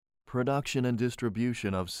Production and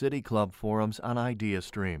distribution of City Club forums on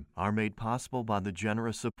IdeaStream are made possible by the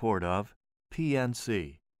generous support of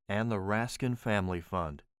PNC and the Raskin Family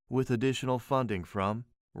Fund, with additional funding from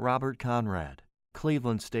Robert Conrad,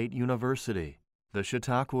 Cleveland State University, the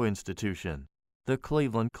Chautauqua Institution, the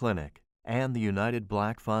Cleveland Clinic, and the United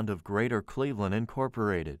Black Fund of Greater Cleveland,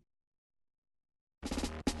 Incorporated.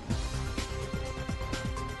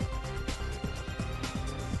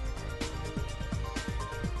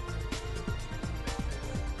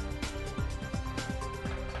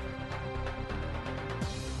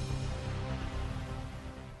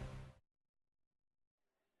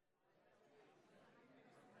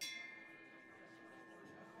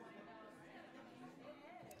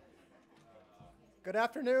 Good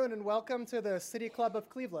afternoon and welcome to the City Club of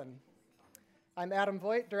Cleveland. I'm Adam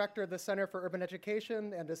Voigt, Director of the Center for Urban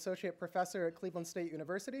Education and Associate Professor at Cleveland State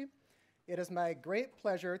University. It is my great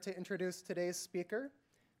pleasure to introduce today's speaker,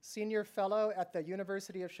 Senior Fellow at the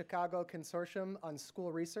University of Chicago Consortium on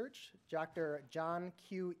School Research, Dr. John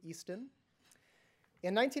Q. Easton.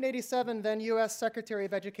 In 1987, then-U.S. Secretary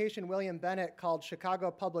of Education William Bennett called Chicago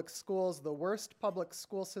public schools the worst public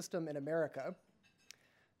school system in America.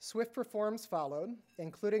 Swift reforms followed,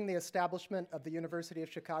 including the establishment of the University of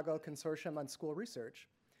Chicago Consortium on School Research,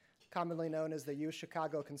 commonly known as the U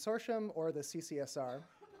Chicago Consortium or the CCSR,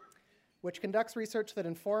 which conducts research that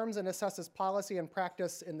informs and assesses policy and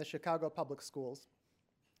practice in the Chicago public schools.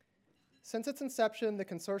 Since its inception, the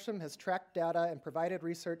consortium has tracked data and provided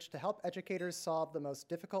research to help educators solve the most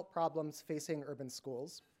difficult problems facing urban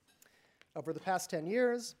schools. Over the past 10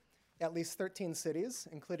 years, at least 13 cities,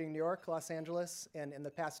 including New York, Los Angeles, and in the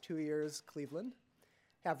past 2 years, Cleveland,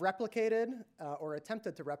 have replicated or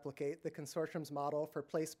attempted to replicate the consortium's model for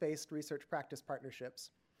place-based research practice partnerships.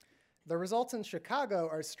 The results in Chicago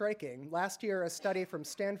are striking. Last year, a study from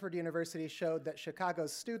Stanford University showed that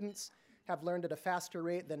Chicago's students have learned at a faster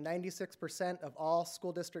rate than 96% of all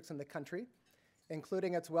school districts in the country,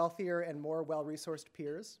 including its wealthier and more well-resourced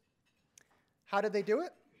peers. How did they do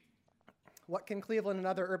it? What can Cleveland and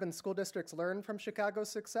other urban school districts learn from Chicago's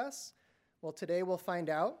success? Well, today we'll find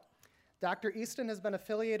out. Dr. Easton has been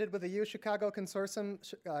affiliated with the U Chicago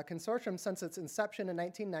Consortium since its inception in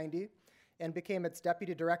 1990 and became its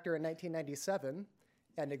deputy director in 1997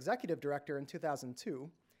 and executive director in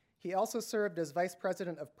 2002. He also served as vice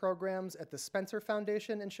president of programs at the Spencer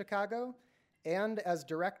Foundation in Chicago and as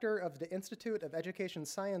director of the Institute of Education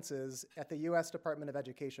Sciences at the U.S. Department of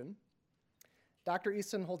Education. Dr.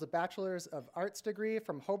 Easton holds a Bachelor's of Arts degree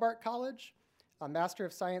from Hobart College, a Master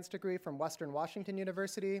of Science degree from Western Washington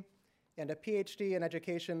University, and a PhD in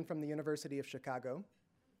education from the University of Chicago.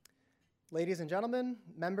 Ladies and gentlemen,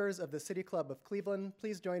 members of the City Club of Cleveland,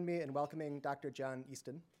 please join me in welcoming Dr. John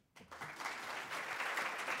Easton.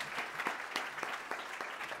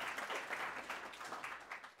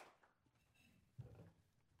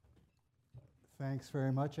 Thanks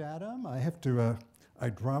very much, Adam. I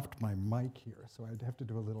dropped my mic here, so I'd have to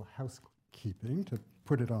do a little housekeeping to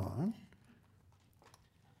put it on.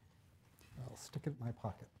 I'll stick it in my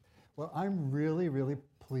pocket. Well, I'm really, really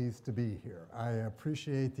pleased to be here. I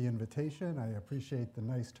appreciate the invitation. I appreciate the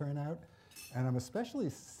nice turnout. And I'm especially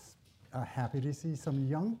happy to see some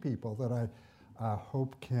young people that I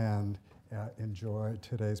hope can enjoy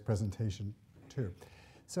today's presentation, too.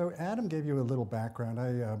 So Adam gave you a little background.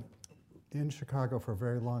 In Chicago for a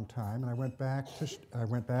very long time, and I went back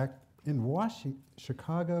in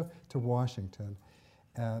Chicago to Washington,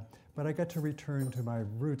 but I got to return to my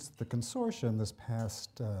roots, the consortium, this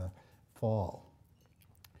past fall.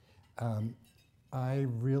 I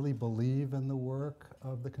really believe in the work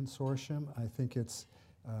of the consortium. I think it's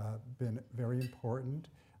been very important.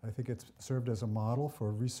 I think it's served as a model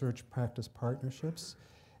for research practice partnerships.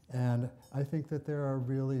 And I think that they're a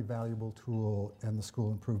really valuable tool in the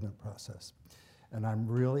school improvement process. And I'm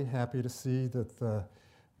really happy to see that the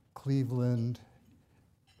Cleveland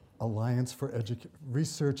Alliance for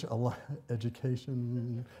Research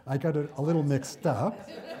Education, I got it a little mixed up,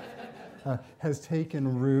 has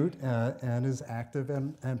taken root and is active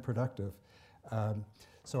and productive.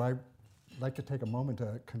 So I'd like to take a moment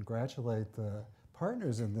to congratulate the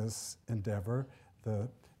partners in this endeavor, the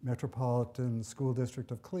Metropolitan School District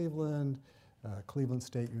of Cleveland, Cleveland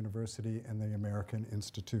State University, and the American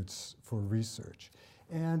Institutes for Research.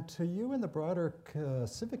 And to you and the broader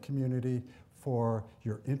civic community for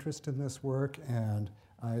your interest in this work, and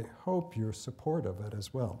I hope your support of it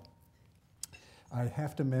as well. I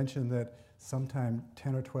have to mention that sometime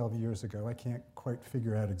 10 or 12 years ago, I can't quite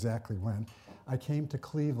figure out exactly when, I came to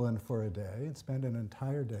Cleveland for a day and spent an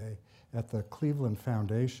entire day at the Cleveland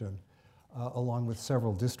Foundation along with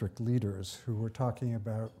several district leaders who were talking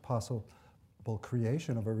about possible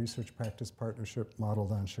creation of a research practice partnership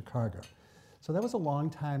modeled on Chicago. So that was a long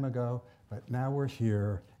time ago, but now we're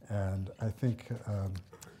here, and I think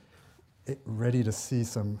ready to see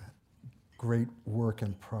some great work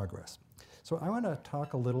and progress. So I want to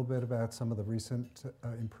talk a little bit about some of the recent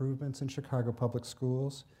improvements in Chicago public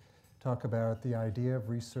schools, talk about the idea of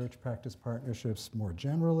research practice partnerships more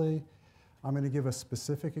generally. I'm going to give a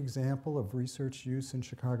specific example of research use in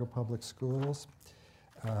Chicago public schools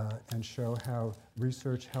and show how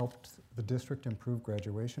research helped the district improve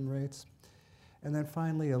graduation rates. And then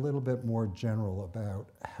finally, a little bit more general about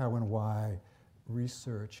how and why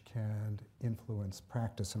research can influence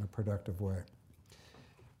practice in a productive way.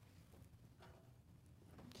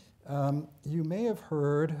 You may have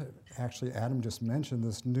heard, actually Adam just mentioned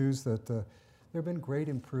this news, that there have been great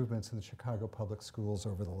improvements in the Chicago public schools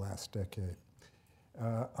over the last decade.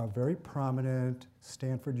 A very prominent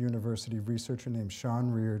Stanford University researcher named Sean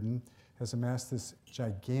Reardon has amassed this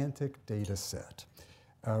gigantic data set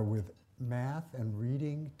with math and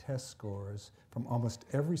reading test scores from almost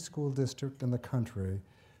every school district in the country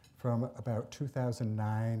from about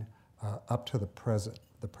 2009 up to the present.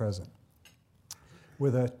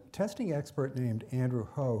 With a testing expert named Andrew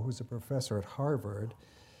Ho, who's a professor at Harvard,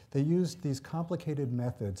 they used these complicated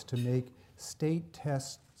methods to make state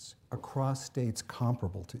tests across states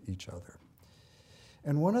comparable to each other.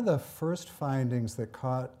 And one of the first findings that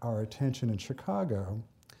caught our attention in Chicago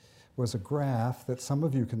was a graph that some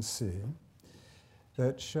of you can see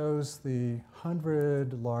that shows the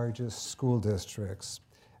 100 largest school districts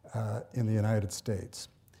in the United States.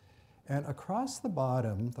 And across the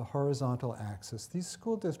bottom, the horizontal axis, these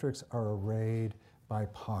school districts are arrayed by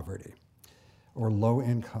poverty or low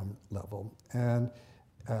income level, and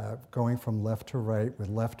going from left to right, with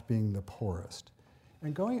left being the poorest.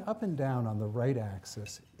 And going up and down on the right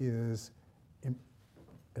axis is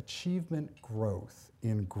achievement growth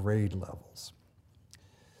in grade levels.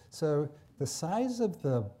 So the size of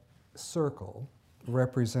the circle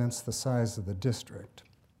represents the size of the district.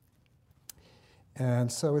 And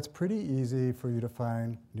so it's pretty easy for you to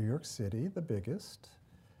find New York City, the biggest,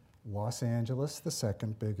 Los Angeles, the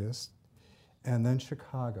second biggest, and then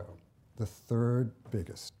Chicago, the third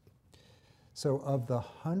biggest. So of the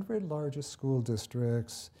 100 largest school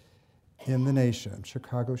districts in the nation,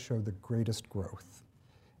 Chicago showed the greatest growth.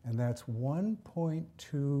 And that's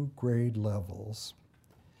 1.2 grade levels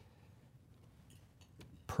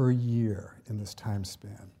per year in this time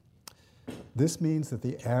span. This means that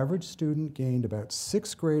the average student gained about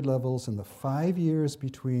 6 grade levels in the 5 years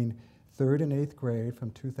between 3rd and 8th grade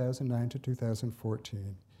from 2009 to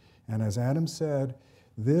 2014. And as Adam said,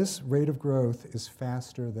 this rate of growth is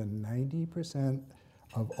faster than 90%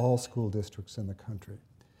 of all school districts in the country.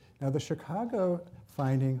 Now, the Chicago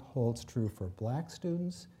finding holds true for Black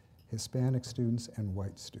students, Hispanic students, and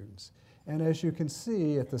white students. And as you can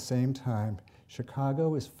see, at the same time,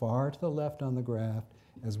 Chicago is far to the left on the graph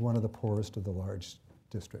as one of the poorest of the large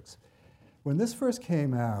districts. When this first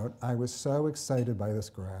came out, I was so excited by this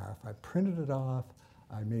graph. I printed it off,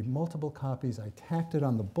 I made multiple copies, I tacked it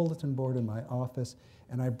on the bulletin board in my office,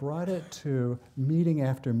 and I brought it to meeting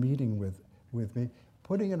after meeting with me,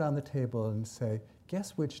 putting it on the table and say,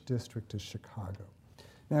 guess which district is Chicago?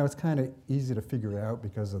 Now, it's kind of easy to figure out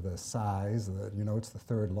because of the size, it's the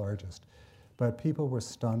third largest. But people were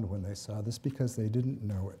stunned when they saw this because they didn't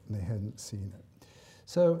know it and they hadn't seen it.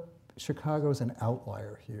 So Chicago's an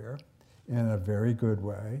outlier here in a very good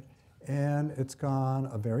way, and it's gone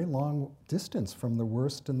a very long distance from the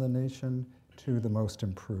worst in the nation to the most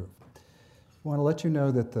improved. I want to let you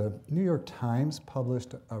know that the New York Times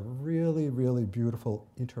published a really, really beautiful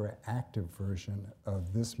interactive version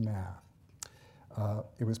of this map.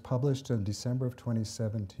 It was published in December of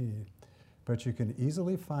 2017, but you can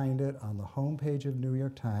easily find it on the homepage of New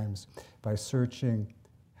York Times by searching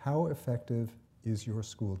 "How effective is your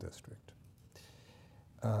school district?"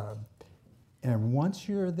 And once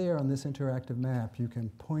you're there on this interactive map, you can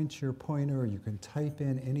point your pointer, or you can type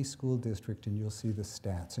in any school district and you'll see the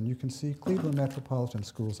stats. And you can see Cleveland Metropolitan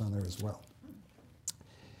Schools on there as well.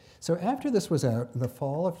 So after this was out, in the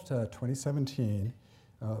fall of 2017,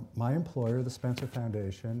 my employer, the Spencer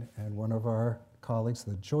Foundation, and one of our colleagues,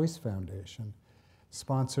 the Joyce Foundation,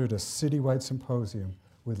 sponsored a citywide symposium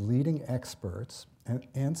with leading experts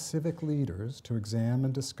and civic leaders to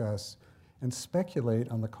examine, discuss, and speculate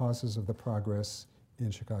on the causes of the progress in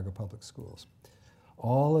Chicago public schools.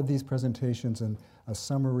 All of these presentations and a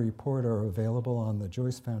summary report are available on the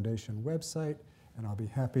Joyce Foundation website, and I'll be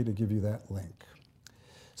happy to give you that link.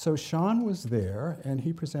 So Sean was there, and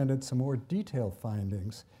he presented some more detailed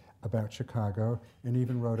findings about Chicago and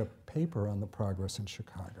even wrote a paper on the progress in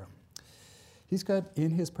Chicago. He's got,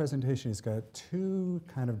 in his presentation, he's got two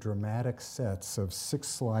kind of dramatic sets of 6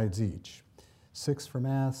 slides each. 6 for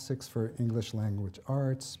math, 6 for English language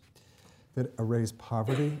arts, that erase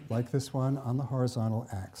poverty, like this one, on the horizontal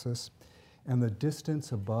axis, and the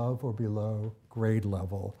distance above or below grade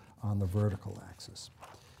level on the vertical axis.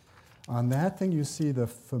 On that thing, you see the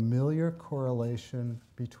familiar correlation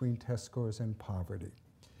between test scores and poverty.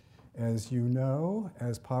 As you know,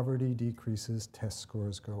 as poverty decreases, test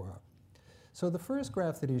scores go up. So the first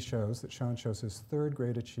graph that he shows, that Sean shows, is 3rd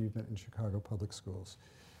grade achievement in Chicago public schools.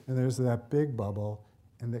 And there's that big bubble,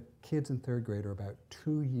 and the kids in 3rd grade are about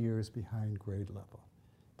 2 years behind grade level.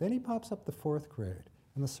 Then he pops up the 4th grade,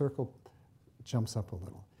 and the circle jumps up a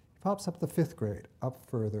little. He pops up the 5th grade, up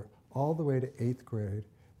further, all the way to 8th grade,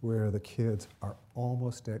 where the kids are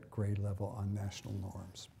almost at grade level on national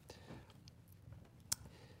norms.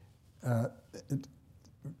 And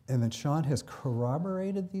then Sean has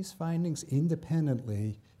corroborated these findings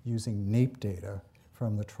independently using NAEP data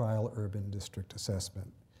from the Trial Urban District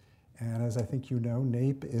Assessment. And as I think you know,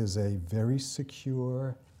 NAEP is a very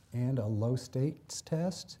secure and a low stakes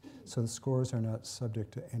test, so the scores are not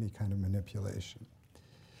subject to any kind of manipulation.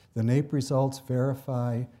 The NAEP results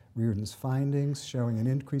verify Reardon's findings, showing an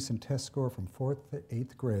increase in test score from 4th to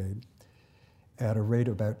 8th grade at a rate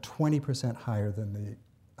of about 20% higher than the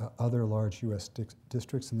other large U.S.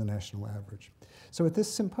 districts in the national average. So at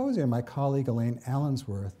this symposium, my colleague Elaine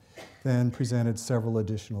Allensworth then presented several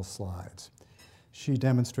additional slides. She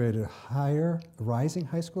demonstrated rising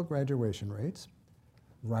high school graduation rates,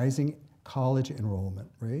 rising college enrollment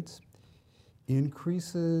rates,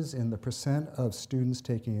 increases in the percent of students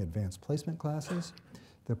taking advanced placement classes,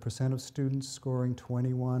 the percent of students scoring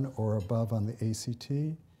 21 or above on the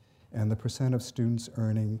ACT, and the percent of students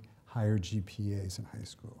earning higher GPAs in high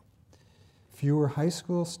school. Fewer high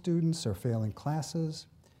school students are failing classes,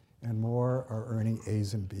 and more are earning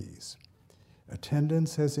A's and B's.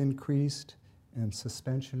 Attendance has increased, and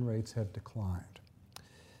suspension rates have declined.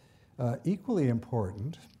 Equally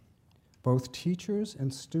important, both teachers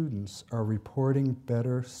and students are reporting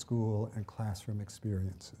better school and classroom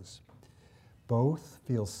experiences. Both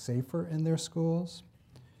feel safer in their schools.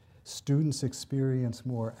 Students experience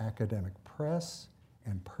more academic press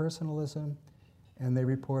and personalism, and they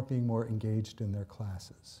report being more engaged in their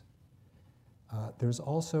classes. There's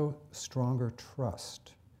also stronger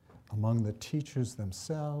trust among the teachers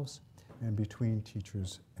themselves and between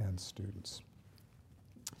teachers and students.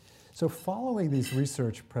 So following these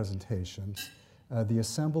research presentations, the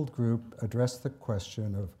assembled group addressed the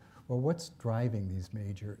question of, well, what's driving these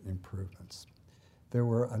major improvements? There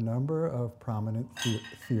were a number of prominent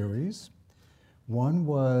theories. One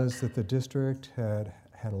was that the district had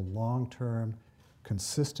a long-term,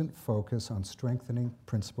 consistent focus on strengthening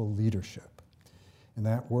principal leadership. And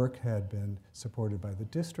that work had been supported by the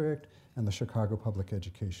district and the Chicago Public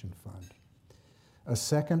Education Fund. A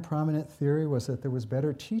second prominent theory was that there was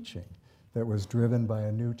better teaching that was driven by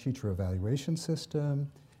a new teacher evaluation system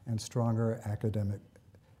and stronger academic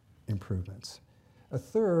improvements. A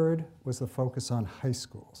third was the focus on high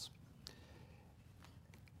schools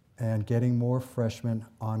and getting more freshmen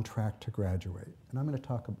on track to graduate. And I'm going to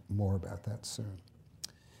talk more about that soon.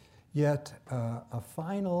 Yet, a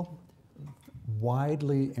final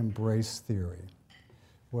widely embraced theory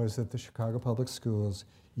was that the Chicago Public Schools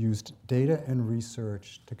used data and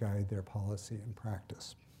research to guide their policy and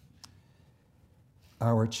practice.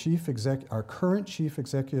 Our current Chief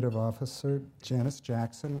Executive Officer, Janice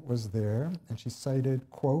Jackson, was there, and she cited,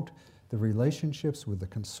 quote, the relationships with the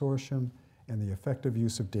consortium and the effective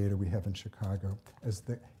use of data we have in Chicago as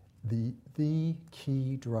the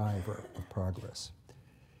key driver of progress.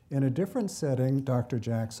 In a different setting, Dr.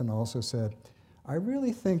 Jackson also said, I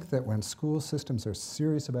really think that when school systems are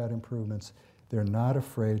serious about improvements, they're not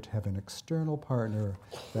afraid to have an external partner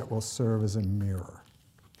that will serve as a mirror.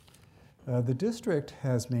 The district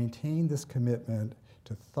has maintained this commitment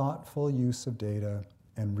to thoughtful use of data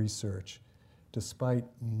and research despite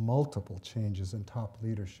multiple changes in top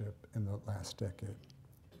leadership in the last decade.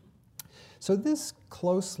 So this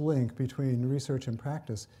close link between research and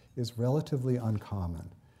practice is relatively uncommon.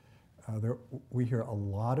 We hear a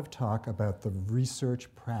lot of talk about the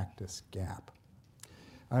research-practice gap.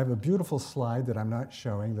 I have a beautiful slide that I'm not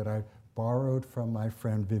showing that I borrowed from my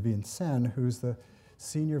friend Vivian Sen, who's the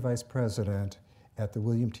Senior Vice President at the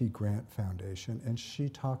William T. Grant Foundation, and she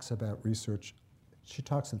talks about research. She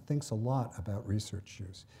talks and thinks a lot about research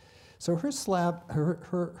use. So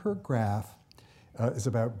her graph is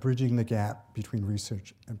about bridging the gap between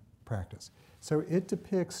research and practice. So it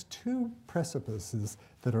depicts two precipices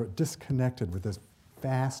that are disconnected with this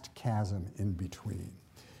vast chasm in between.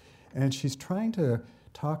 And she's trying to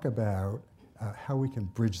talk about how we can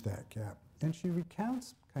bridge that gap. And she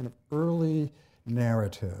recounts kind of early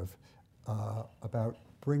narrative about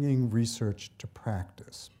bringing research to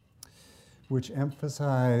practice, which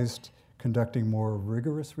emphasized conducting more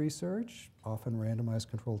rigorous research, often randomized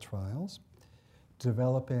controlled trials,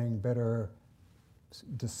 developing better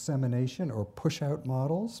dissemination or push-out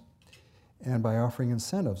models, and by offering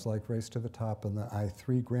incentives like Race to the Top and the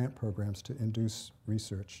I3 grant programs to induce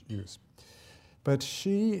research use. But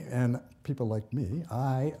she and people like me,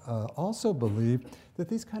 I also believe that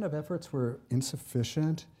these kind of efforts were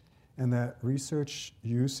insufficient and that research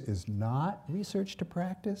use is not research to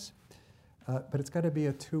practice, but it's got to be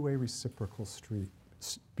a two-way reciprocal street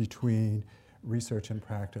between research and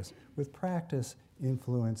practice, with practice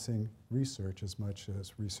influencing research as much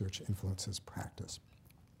as research influences practice.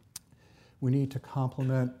 We need to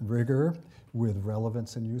complement rigor with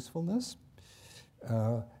relevance and usefulness.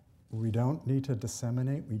 We don't need to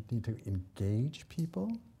disseminate, we need to engage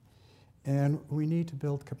people. And we need to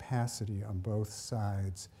build capacity on both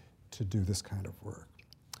sides to do this kind of work.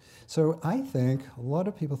 So I think, a lot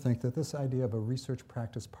of people think that this idea of a research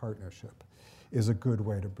practice partnership is a good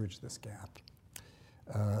way to bridge this gap.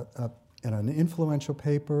 And an influential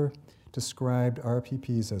paper described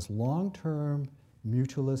RPPs as long-term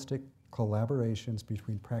mutualistic collaborations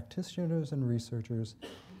between practitioners and researchers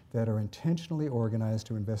that are intentionally organized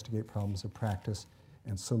to investigate problems of practice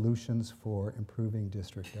and solutions for improving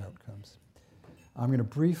district outcomes. I'm going to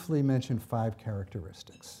briefly mention 5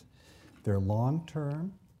 characteristics. They're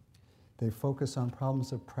long-term, they focus on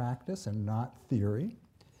problems of practice and not theory,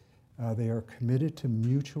 they are committed to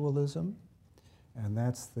mutualism, and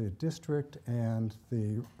that's the district and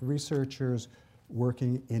the researchers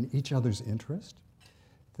working in each other's interest.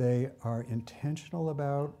 They are intentional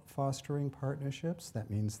about fostering partnerships. That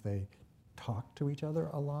means they talk to each other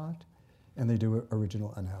a lot, and they do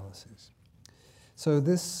original analyses. So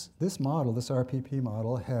this model, this RPP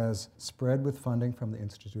model, has spread with funding from the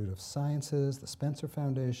Institute of Sciences, the Spencer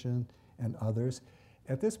Foundation, and others.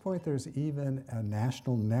 At this point, there's even a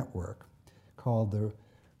national network called the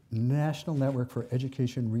National Network for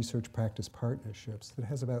Education Research Practice Partnerships that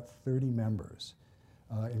has about 30 members,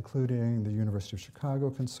 including the University of Chicago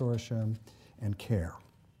Consortium and CARE.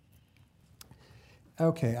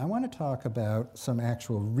 Okay, I want to talk about some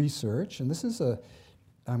actual research, and this is I'm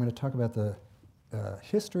going to talk about the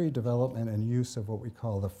history, development, and use of what we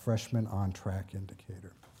call the freshman on-track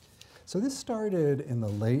indicator. So this started in the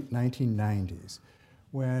late 1990s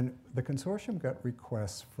when the consortium got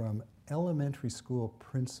requests from elementary school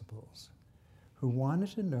principals who wanted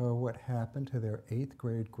to know what happened to their 8th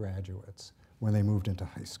grade graduates when they moved into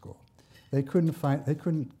high school. They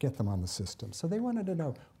couldn't get them on the system. So they wanted to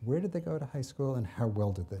know, where did they go to high school and how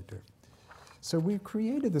well did they do? So we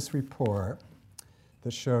created this report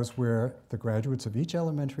that shows where the graduates of each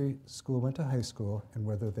elementary school went to high school and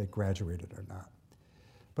whether they graduated or not.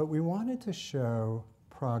 But we wanted to show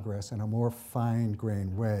progress in a more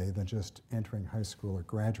fine-grained way than just entering high school or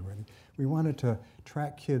graduating. We wanted to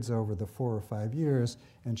track kids over the 4 or 5 years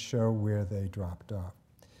and show where they dropped off.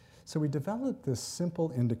 So we developed this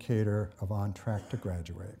simple indicator of on track to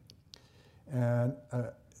graduate. And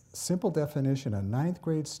a simple definition, a 9th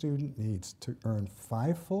grade student needs to earn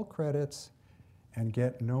 5 full credits and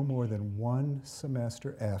get no more than 1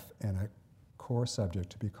 semester F in a core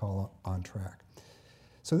subject to be called on track.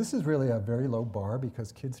 So this is really a very low bar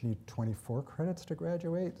because kids need 24 credits to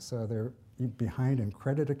graduate, so they're behind in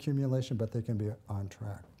credit accumulation, but they can be on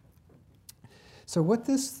track. So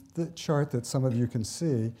the chart that some of you can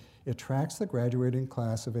see, it tracks the graduating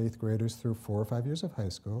class of 8th graders through 4 or 5 years of high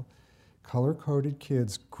school, color-coded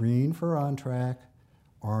kids, green for on track,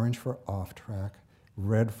 orange for off track,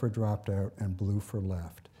 red for dropped out, and blue for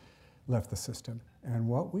left the system. And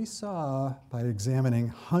what we saw by examining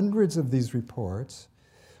hundreds of these reports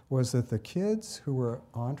was that the kids who were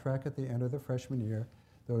on track at the end of the freshman year,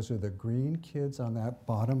 those are the green kids on that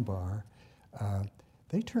bottom bar,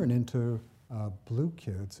 they turn into blue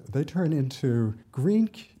kids. They turn into green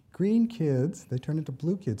kids, they turn into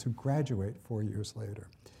blue kids who graduate 4 years later.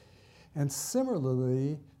 And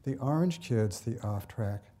similarly, the orange kids, the off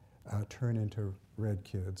track, turn into red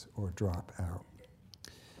kids or drop out.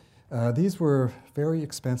 These were very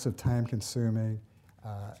expensive, time-consuming,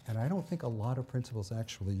 and I don't think a lot of principals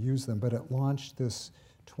actually use them, but it launched this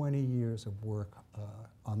 20 years of work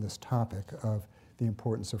on this topic of the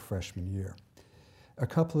importance of freshman year. A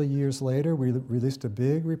couple of years later, we released a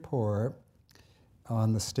big report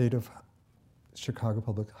on the state of Chicago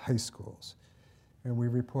public high schools. And we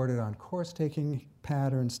reported on course-taking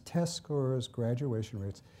patterns, test scores, graduation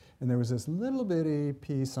rates. And there was this little bitty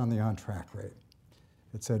piece on the on-track rate.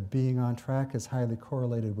 It said being on track is highly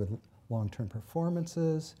correlated with long-term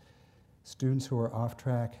performances. Students who are off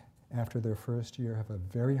track after their first year have a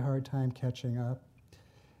very hard time catching up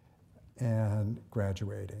and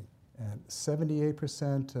graduating. And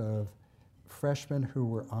 78% of freshmen who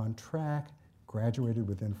were on track graduated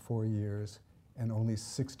within 4 years, and only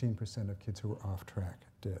 16% of kids who were off track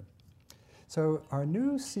did. So our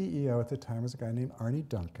new CEO at the time was a guy named Arnie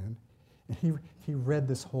Duncan, and he read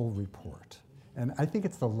this whole report. And I think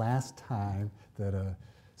it's the last time that a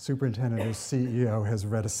superintendent or CEO has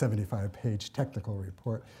read a 75-page technical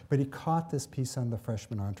report, but he caught this piece on the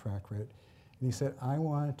freshman on-track rate, and he said, I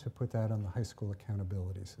wanted to put that on the high school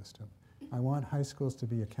accountability system. I want high schools to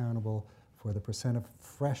be accountable for the percent of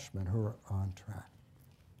freshmen who are on track.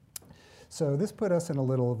 So this put us in a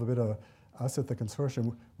little bit of, us at the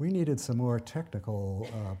consortium, we needed some more technical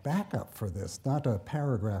backup for this, not a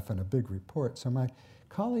paragraph in a big report. So my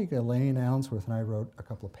colleague Elaine Allensworth and I wrote a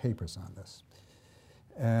couple of papers on this.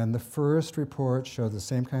 And the first report showed the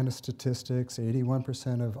same kind of statistics.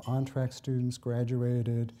 81% of on-track students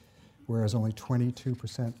graduated, whereas only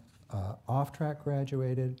 22% off-track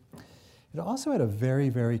graduated. It also had a very,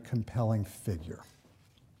 very compelling figure.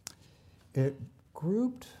 It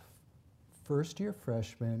grouped first-year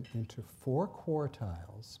freshmen into 4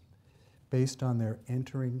 quartiles based on their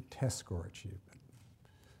entering test score achievement.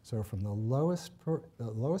 So from the lowest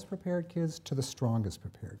prepared kids to the strongest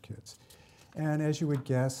prepared kids. And as you would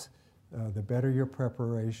guess, the better your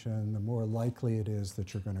preparation, the more likely it is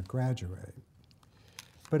that you're going to graduate.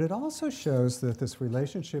 But it also shows that this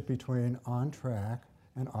relationship between on-track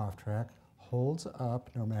and off-track holds up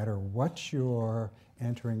no matter what your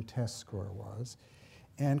entering test score was.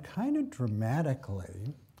 And kind of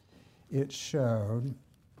dramatically, it showed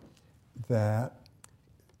that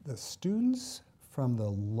the students from the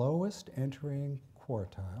lowest entering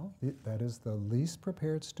quartile, that is the least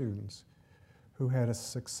prepared students, who had a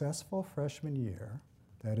successful freshman year,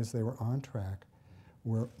 that is they were on track,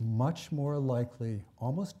 were much more likely,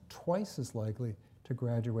 almost twice as likely to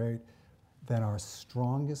graduate than our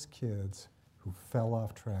strongest kids who fell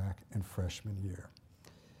off track in freshman year.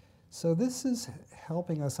 So this is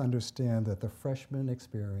helping us understand that the freshman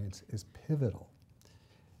experience is pivotal.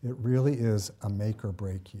 It really is a make or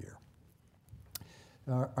break year.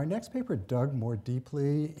 Our next paper dug more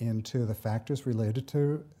deeply into the factors related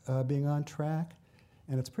to being on track,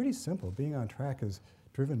 and it's pretty simple. Being on track is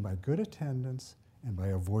driven by good attendance and by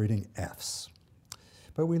avoiding Fs.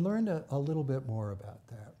 But we learned a little bit more about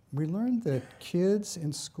that. We learned that kids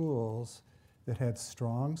in schools that had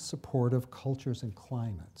strong supportive cultures and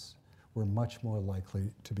climates were much more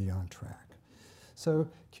likely to be on track. So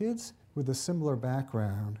kids with a similar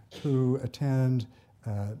background who attend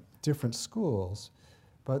different schools,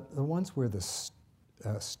 but the ones where the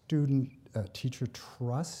student-teacher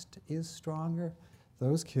trust is stronger,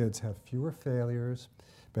 those kids have fewer failures,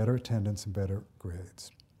 better attendance, and better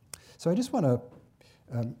grades. So I just want to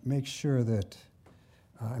make sure that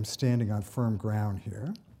I'm standing on firm ground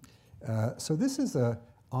here. So this is the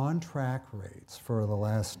on-track rates for the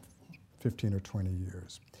last 15 or 20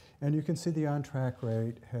 years. And you can see the on-track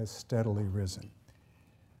rate has steadily risen.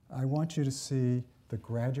 I want you to see the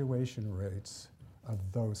graduation rates of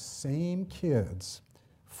those same kids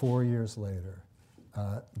 4 years later.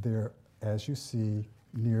 They're, as you see,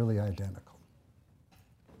 nearly identical.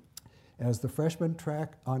 As the freshman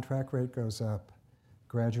on-track rate goes up,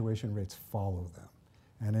 graduation rates follow them.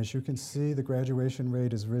 And as you can see, the graduation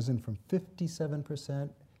rate has risen from 57%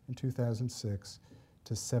 in 2006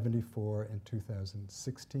 to 74 in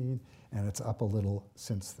 2016, and it's up a little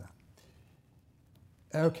since then.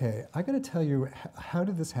 Okay, I got to tell you how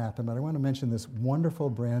did this happen, but I want to mention this wonderful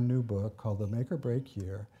brand new book called The Make or Break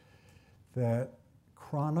Year that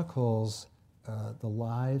chronicles the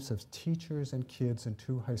lives of teachers and kids in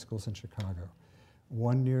 2 high schools in Chicago,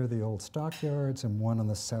 one near the old stockyards and one on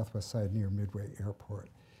the southwest side near Midway Airport.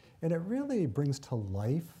 And it really brings to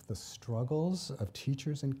life the struggles of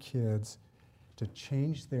teachers and kids to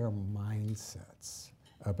change their mindsets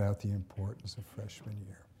about the importance of freshman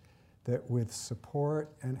year. That with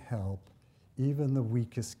support and help, even the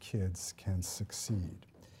weakest kids can succeed.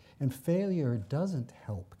 And failure doesn't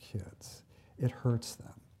help kids, it hurts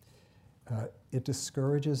them. It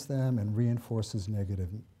discourages them and reinforces negative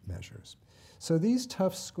measures. So these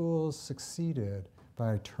tough schools succeeded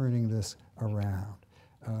by turning this around.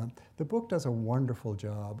 The book does a wonderful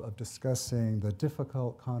job of discussing the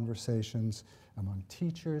difficult conversations among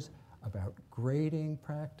teachers about grading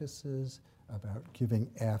practices, about giving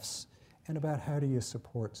Fs, and about how do you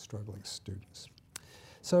support struggling students.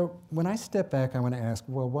 So when I step back, I want to ask,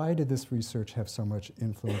 well, why did this research have so much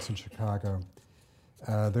influence in Chicago?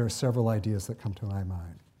 There are several ideas that come to my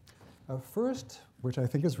mind. First, which I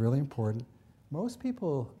think is really important, most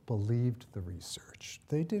people believed the research.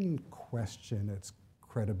 They didn't question its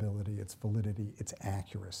credibility, its validity, its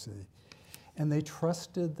accuracy. And they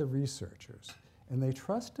trusted the researchers. And they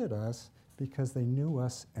trusted us because they knew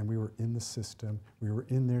us and we were in the system, we were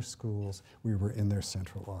in their schools, we were in their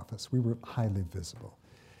central office. We were highly visible.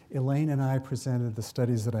 Elaine and I presented the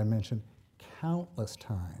studies that I mentioned countless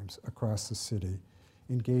times across the city,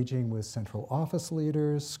 engaging with central office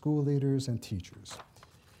leaders, school leaders, and teachers.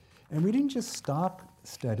 And we didn't just stop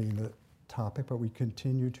studying the topic, but we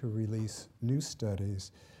continued to release new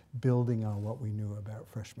studies building on what we knew about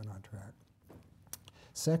freshmen on track.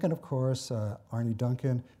 Second, of course, Arnie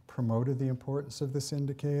Duncan promoted the importance of this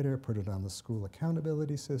indicator, put it on the school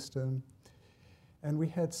accountability system. And we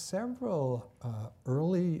had several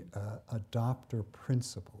early adopter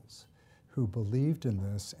principals who believed in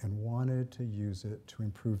this and wanted to use it to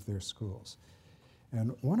improve their schools.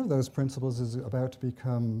 And one of those principals is about to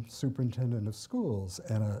become superintendent of schools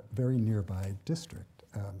in a very nearby district.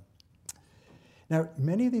 Now,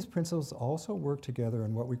 many of these principals also work together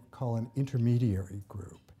in what we call an intermediary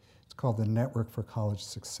group. It's called the Network for College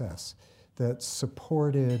Success, that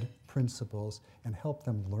supported principals and helped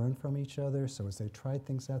them learn from each other, so as they tried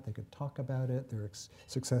things out, they could talk about it, their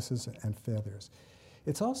successes and failures.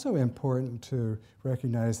 It's also important to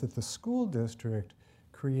recognize that the school district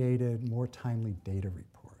created more timely data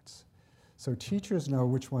reports. So teachers know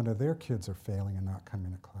which one of their kids are failing and not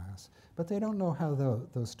coming to class, but they don't know how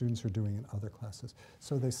those students are doing in other classes.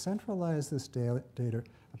 So they centralized this data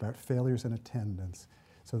about failures and attendance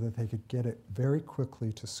so that they could get it very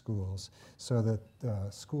quickly to schools so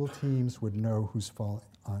that school teams would know who's falling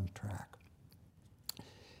on track.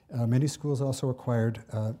 Many schools also acquired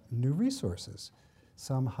new resources.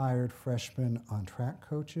 Some hired freshman on-track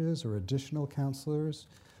coaches or additional counselors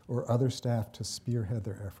or other staff to spearhead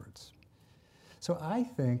their efforts. So I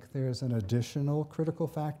think there's an additional critical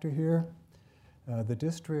factor here. The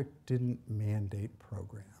district didn't mandate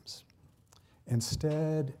programs.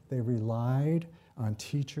 Instead, they relied on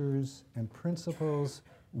teachers' and principals'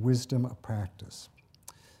 wisdom of practice.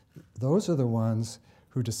 Those are the ones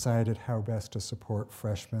who decided how best to support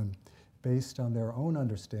freshmen based on their own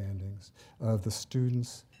understandings of the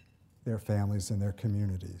students, their families, and their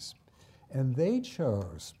communities. And they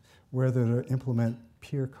chose whether to implement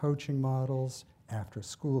peer coaching models,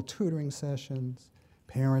 after-school tutoring sessions,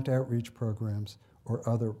 parent outreach programs, or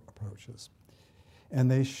other approaches. And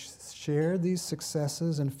they shared these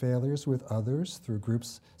successes and failures with others through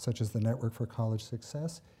groups such as the Network for College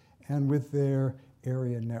Success and with their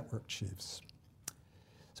area network chiefs.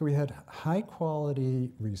 So we had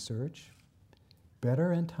high-quality research,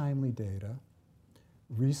 better and timely data,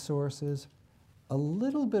 resources, a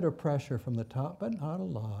little bit of pressure from the top, but not a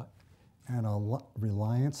lot, and a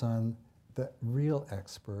reliance on the real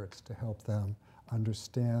experts to help them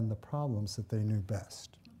understand the problems that they knew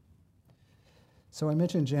best. So I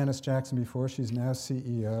mentioned Janice Jackson before. She's now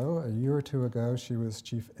CEO. A year or two ago, she was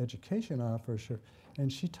Chief Education Officer,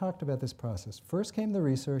 and she talked about this process. First came the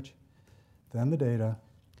research, then the data.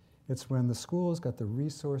 It's when the schools got the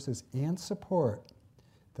resources and support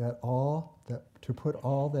to put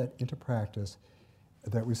all that into practice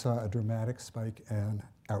that we saw a dramatic spike in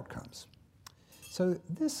outcomes. So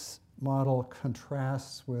this model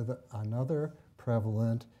contrasts with another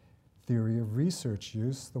prevalent theory of research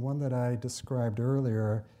use, the one that I described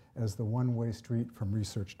earlier as the one-way street from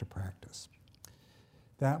research to practice.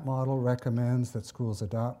 That model recommends that schools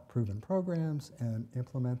adopt proven programs and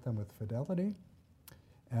implement them with fidelity.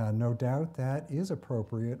 No doubt that is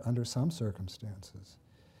appropriate under some circumstances.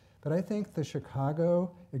 But I think the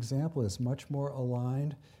Chicago example is much more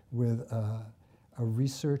aligned with a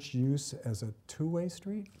research use as a two-way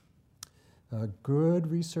street. Good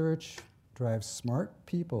research drives smart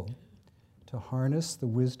people to harness the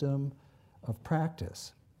wisdom of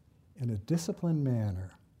practice in a disciplined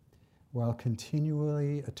manner while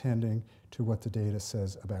continually attending to what the data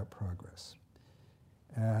says about progress.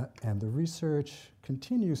 And the research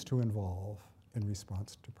continues to evolve in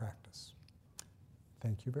response to practice.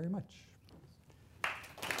 Thank you very much.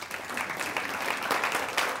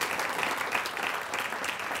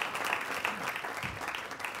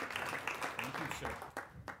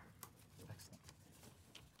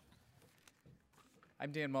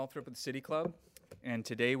 I'm Dan Malthrop with the City Club, and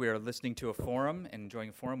today we are listening to a forum and enjoying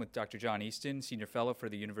a forum with Dr. John Easton, Senior Fellow for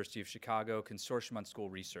the University of Chicago Consortium on School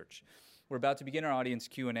Research. We're about to begin our audience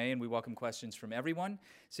Q&A, and we welcome questions from everyone,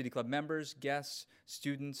 City Club members, guests,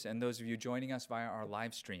 students, and those of you joining us via our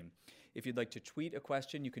live stream. If you'd like to tweet a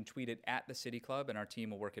question, you can tweet it at the City Club, and our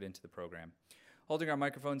team will work it into the program. Holding our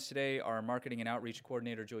microphones today are our Marketing and Outreach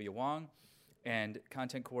Coordinator, Julia Wong, and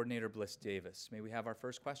Content Coordinator, Bliss Davis. May we have our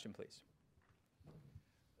first question, please?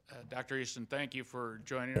 Dr. Easton, thank you for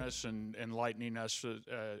joining us and enlightening us.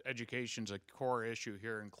 Education's a core issue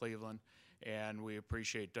here in Cleveland, and we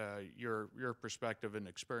appreciate your perspective and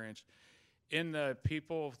experience. In the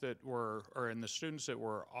people that were, or in the students that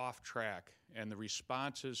were off track and the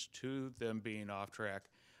responses to them being off track,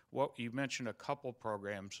 what you mentioned a couple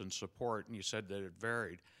programs and support, and you said that it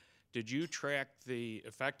varied. Did you track the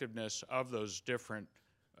effectiveness of those different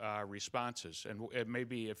responses? And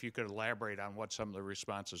maybe if you could elaborate on what some of the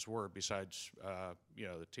responses were besides,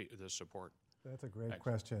 the support. That's a great Thanks.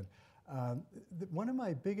 question. One of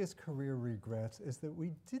my biggest career regrets is that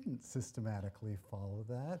we didn't systematically follow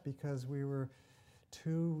that because we were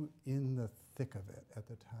too in the thick of it at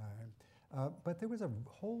the time. But there was a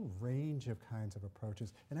whole range of kinds of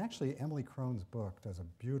approaches. And actually, Emily Crone's book does a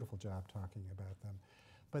beautiful job talking about them.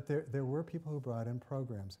 But there were people who brought in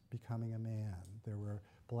programs, Becoming a Man. There were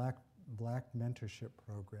black mentorship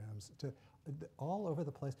programs all over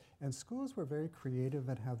the place. And schools were very creative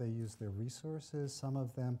at how they used their resources. Some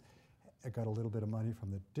of them got a little bit of money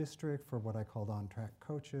from the district for what I called on-track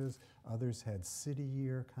coaches. Others had city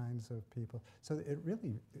year kinds of people. So it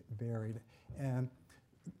really varied. And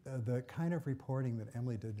the kind of reporting that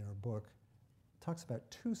Emily did in her book talks about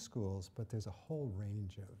 2 schools, but there's a whole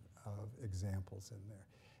range of examples in there.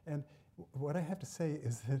 And what I have to say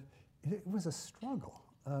is that it was a struggle.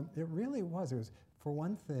 It really was. It was, for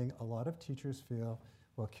one thing, a lot of teachers feel,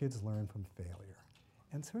 well, kids learn from failure.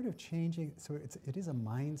 And sort of changing, so it is a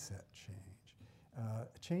mindset change.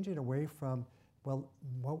 Changing away from,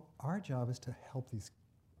 well, our job is to help these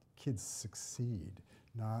kids succeed,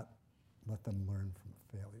 not let them learn from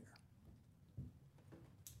failure.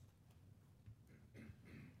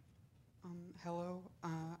 Hello,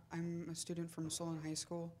 I'm a student from Solon High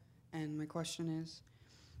School, and my question is,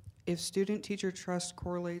 if student-teacher trust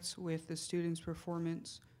correlates with the student's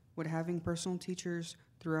performance, would having personal teachers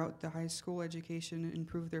throughout the high school education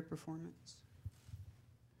improve their performance?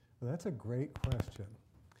 Well, that's a great question.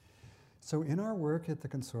 So in our work at the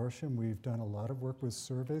consortium, we've done a lot of work with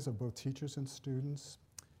surveys of both teachers and students,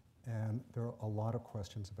 and there are a lot of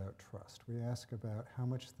questions about trust. We ask about how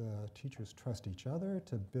much the teachers trust each other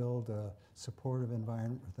to build a supportive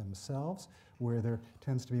environment for themselves, where there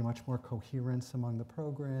tends to be much more coherence among the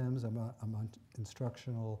programs, among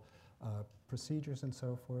instructional procedures and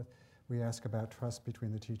so forth. We ask about trust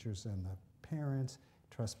between the teachers and the parents,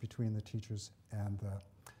 trust between the teachers and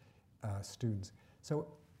the students. So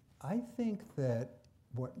I think that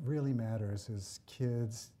what really matters is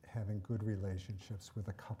kids having good relationships with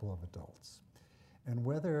a couple of adults. And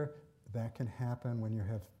whether that can happen when you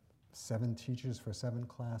have 7 teachers for 7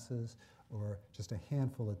 classes or just a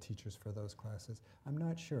handful of teachers for those classes, I'm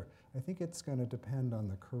not sure. I think it's going to depend on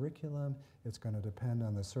the curriculum, it's going to depend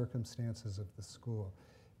on the circumstances of the school.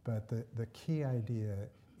 But the key idea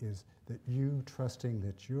is that you trusting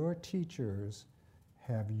that your teachers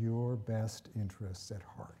have your best interests at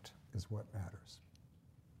heart is what matters.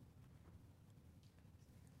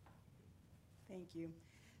 Thank you.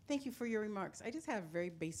 Thank you for your remarks. I just have very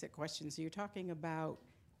basic questions. So you're talking about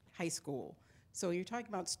high school. So you're talking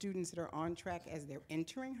about students that are on track as they're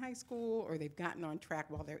entering high school, or they've gotten on track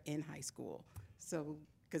while they're in high school? So,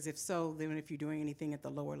 because if so, then if you're doing anything at the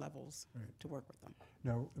lower levels to work with them.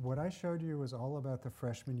 No, what I showed you was all about the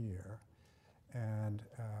freshman year. And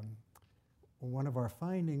one of our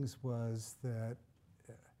findings was that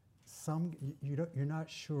you're not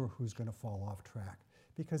sure who's going to fall off track,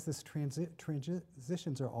 because this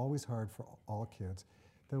transitions are always hard for all kids.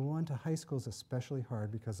 The one to high school is especially hard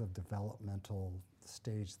because of developmental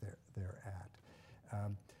stage they're at.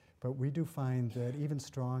 But we do find that even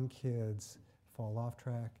strong kids fall off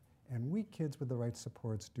track, and weak kids with the right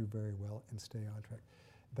supports do very well and stay on track.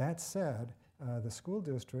 That said, the school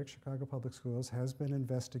district, Chicago Public Schools, has been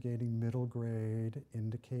investigating middle grade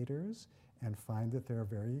indicators and find that they're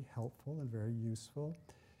very helpful and very useful.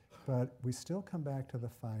 But we still come back to the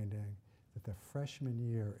finding that the freshman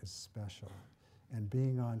year is special, and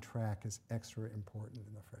being on track is extra important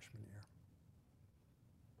in the freshman year.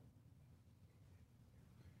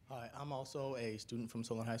 Hi, I'm also a student from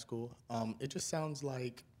Solon High School. It just sounds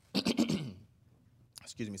like,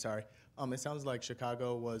 excuse me, sorry. It sounds like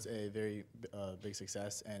Chicago was a very big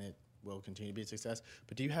success, and it will continue to be a success.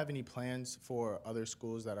 But do you have any plans for other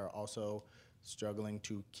schools that are also struggling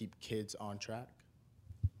to keep kids on track?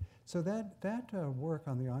 So that work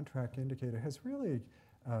on the on-track indicator has really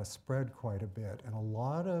spread quite a bit, and a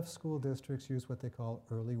lot of school districts use what they call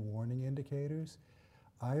early warning indicators.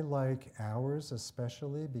 I like ours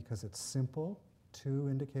especially because it's simple. 2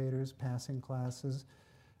 indicators, passing classes,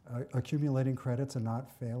 accumulating credits and not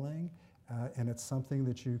failing, and it's something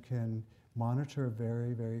that you can monitor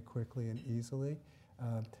very, very quickly and easily.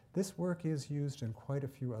 This work is used in quite a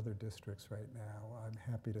few other districts right now, I'm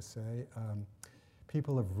happy to say.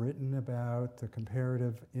 People have written about the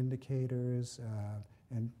comparative indicators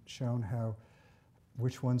and shown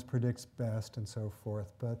which ones predicts best and so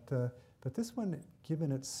forth. But this one,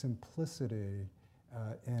 given its simplicity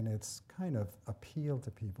and its kind of appeal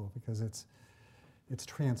to people, because it's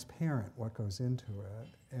transparent what goes into it,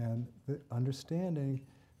 and the understanding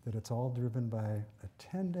that it's all driven by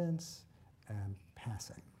attendance and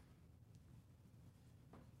passing.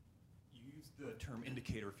 You used the term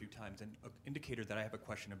indicator a few times, and an indicator that I have a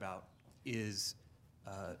question about is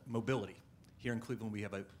mobility. Here in Cleveland, we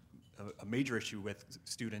have a major issue with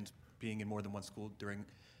students being in more than one school during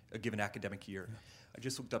a given academic year. Yeah. I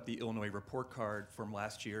just looked up the Illinois report card from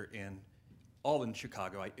last year, and all in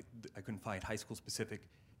Chicago, I couldn't find high school specific.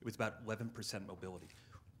 It was about 11% mobility.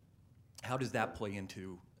 How does that play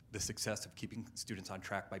into the success of keeping students on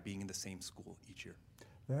track by being in the same school each year?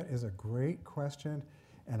 That is a great question,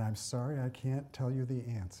 and I'm sorry I can't tell you the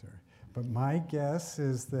answer. But my guess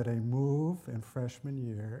is that a move in freshman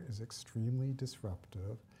year is extremely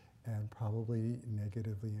disruptive and probably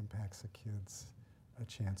negatively impacts a kid's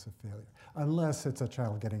chance of failure, unless it's a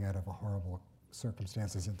child getting out of a horrible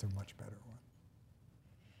circumstances into a much better one.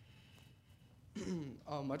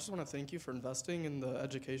 I just want to thank you for investing in the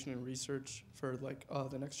education and research for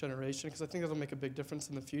the next generation, because I think that'll make a big difference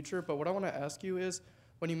in the future. But what I want to ask you is,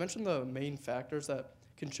 when you mentioned the main factors that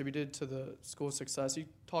contributed to the school's success, you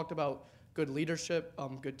talked about good leadership,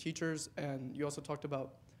 good teachers, and you also talked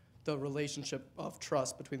about the relationship of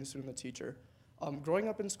trust between the student and the teacher. Growing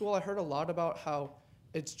up in school, I heard a lot about how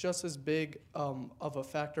it's just as big of a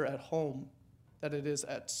factor at home that it is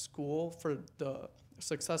at school for the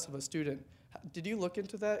success of a student. Did you look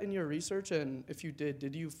into that in your research? And if you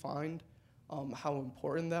did you find how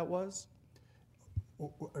important that was?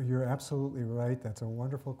 You're absolutely right. That's a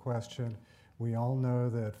wonderful question. We all know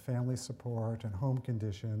that family support and home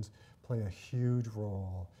conditions play a huge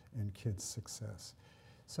role in kids' success.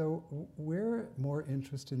 So we're more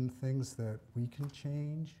interested in things that we can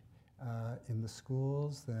change in the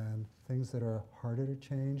schools than things that are harder to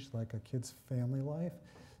change, like a kid's family life.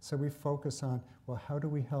 So we focus on, well, how do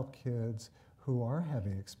we help kids who are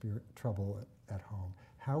having trouble at home?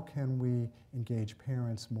 How can we engage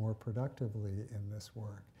parents more productively in this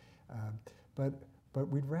work? But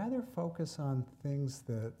we'd rather focus on things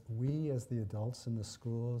that we as the adults in the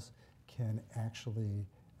schools can actually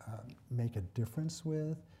make a difference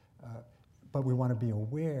with, but we want to be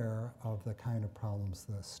aware of the kind of problems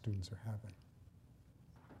the students are having.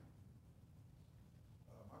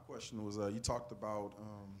 My question was, you talked about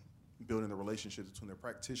building the relationships between the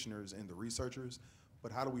practitioners and the researchers,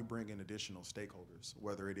 but how do we bring in additional stakeholders,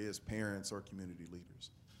 whether it is parents or community leaders?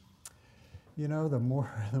 You know, the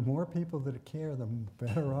more people that care, the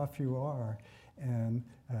better off you are. And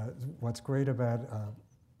what's great about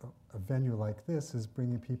a venue like this is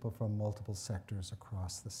bringing people from multiple sectors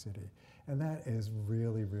across the city. And that is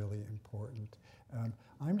really, really important.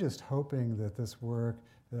 I'm just hoping that this work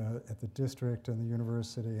at the district and the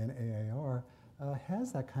university and AAR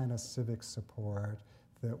has that kind of civic support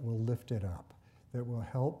that will lift it up, that will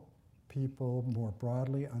help people more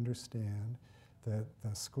broadly understand that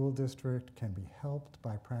the school district can be helped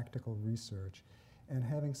by practical research, and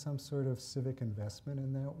having some sort of civic investment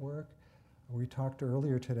in that work. We talked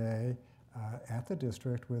earlier today at the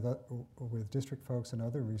district with district folks and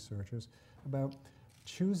other researchers about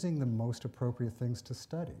choosing the most appropriate things to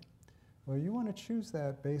study. Well, you want to choose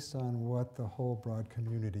that based on what the whole broad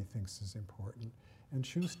community thinks is important, and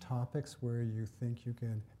choose topics where you think you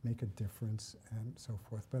can make a difference and so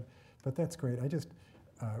forth. But that's great.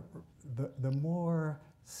 The more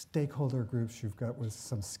stakeholder groups you've got with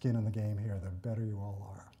some skin in the game here, the better you all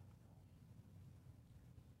are.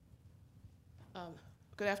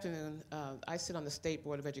 Good afternoon. I sit on the State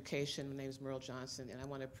Board of Education. My name is Merle Johnson, and I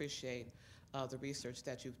want to appreciate the research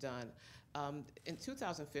that you've done. In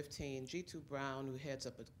 2015, G2 Brown, who heads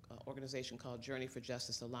up an organization called Journey for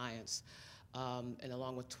Justice Alliance, and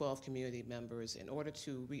along with 12 community members, in order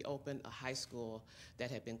to reopen a high school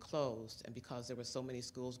that had been closed, and because there were so many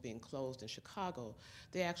schools being closed in Chicago,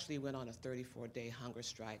 they actually went on a 34-day hunger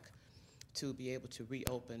strike to be able to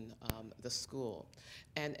reopen the school.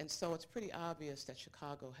 And so it's pretty obvious that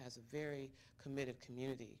Chicago has a very committed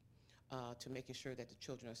community. to making sure that the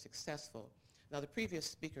children are successful. Now, the previous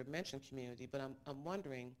speaker mentioned community, but I'm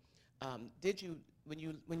wondering, did you, when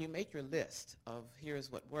you make your list of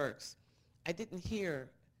here's what works, I didn't hear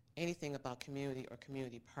anything about community or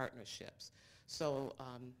community partnerships. So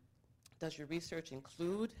does your research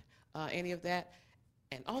include any of that?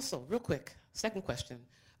 And also, real quick, second question,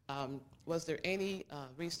 was there any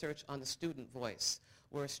research on the student voice?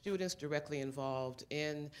 Were students directly involved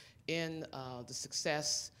in the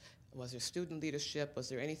success? Was there student leadership? Was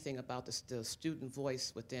there anything about the student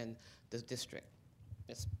voice within the district?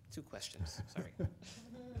 That's two questions, sorry.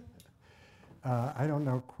 I don't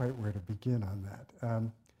know quite where to begin on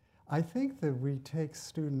that. I think that we take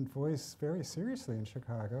student voice very seriously in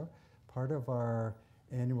Chicago. Part of our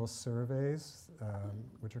annual surveys,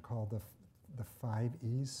 which are called the 5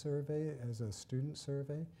 E's survey, as a student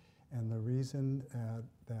survey. And the reason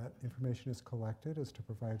that information is collected is to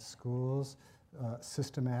provide schools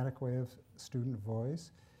systematic way of student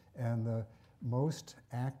voice, and the most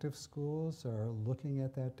active schools are looking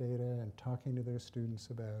at that data and talking to their students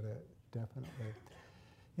about it, definitely.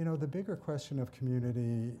 You know, the bigger question of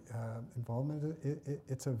community involvement,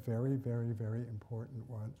 it's a very, very, very important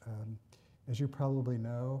one. As you probably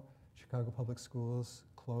know, Chicago Public Schools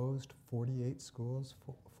closed 48 schools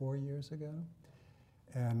 4 years ago,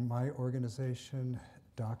 and my organization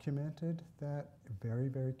documented that very,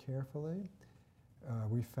 very carefully.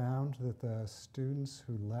 We found that the students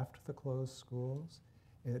who left the closed schools,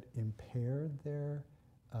 it impaired their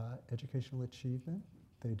educational achievement.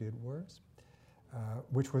 They did worse,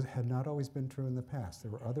 which had not always been true in the past.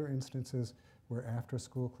 There were other instances where after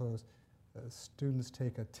school closed, students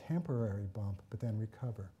take a temporary bump but then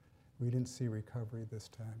recover. We didn't see recovery this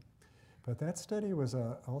time. But that study was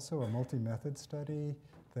also a multi-method study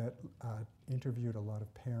that interviewed a lot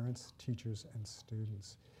of parents, teachers, and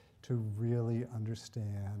students to really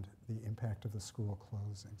understand the impact of the school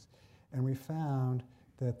closings. And we found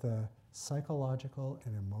that the psychological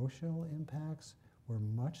and emotional impacts were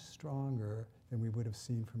much stronger than we would have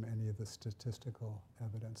seen from any of the statistical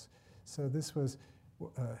evidence. So this was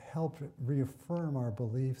helped reaffirm our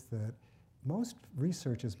belief that most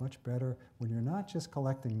research is much better when you're not just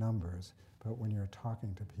collecting numbers, but when you're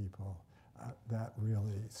talking to people. That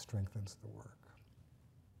really strengthens the work.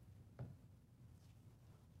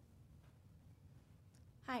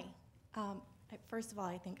 Hi. First of all,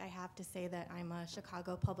 I think I have to say that I'm a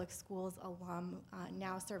Chicago Public Schools alum,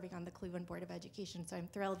 now serving on the Cleveland Board of Education, so I'm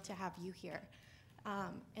thrilled to have you here.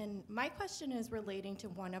 And my question is relating to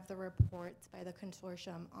one of the reports by the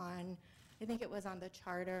consortium on, I think it was on the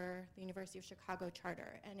charter, the University of Chicago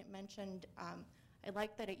charter, and it mentioned, I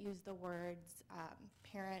like that it used the words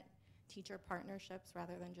parent-teacher partnerships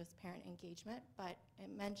rather than just parent engagement, but it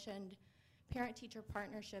mentioned parent-teacher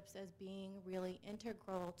partnerships as being really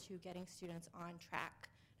integral to getting students on track.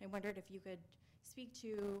 I wondered if you could speak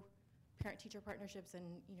to parent-teacher partnerships and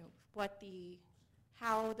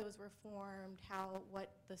how those were formed, what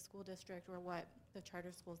the school district or what the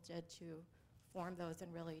charter schools did to form those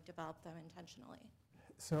and really develop them intentionally.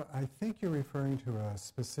 So I think you're referring to a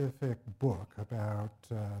specific book about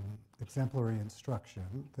exemplary instruction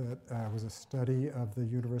that was a study of the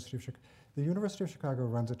University of Chicago. The University of Chicago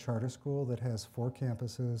runs a charter school that has 4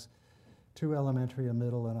 campuses, 2 elementary, a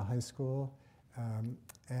middle, and a high school.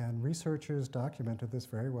 And researchers documented this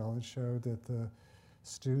very well and showed that the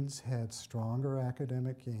students had stronger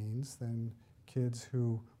academic gains than kids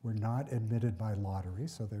who were not admitted by lottery,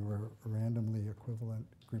 so they were randomly equivalent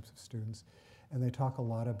groups of students. And they talk a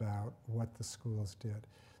lot about what the schools did.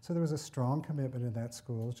 So there was a strong commitment in that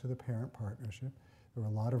school to the parent partnership. There were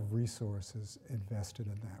a lot of resources invested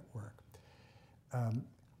in that work.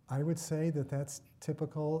 I would say that that's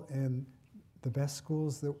typical in the best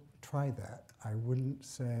schools that try that. I wouldn't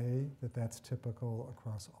say that that's typical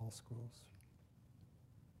across all schools.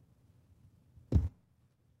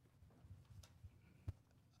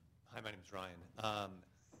 Hi, my name is Ryan.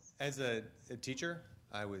 As a teacher,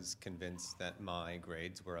 I was convinced that my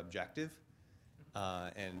grades were objective.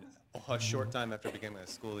 And a short time after becoming a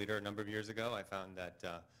school leader a number of years ago, I found that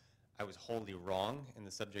I was wholly wrong in the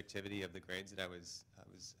subjectivity of the grades that I was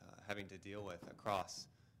having to deal with across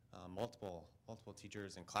multiple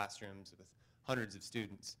teachers and classrooms with hundreds of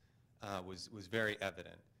students was very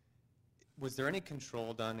evident. Was there any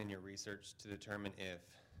control done in your research to determine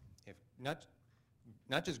if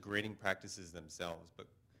not just grading practices themselves, but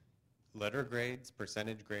letter grades,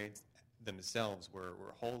 percentage grades themselves were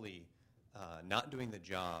wholly not doing the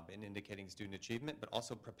job in indicating student achievement, but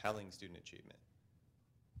also propelling student achievement?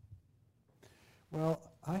 Well,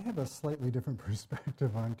 I have a slightly different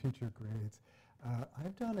perspective on teacher grades.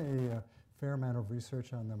 I've done a fair amount of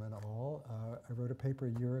research on them at all. I wrote a paper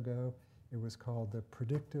a year ago. It was called The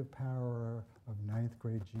Predictive Power of Ninth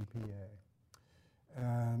Grade GPA.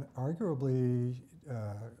 And arguably,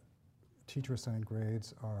 teacher-assigned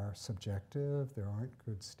grades are subjective. There aren't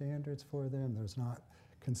good standards for them. There's not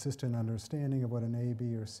consistent understanding of what an A,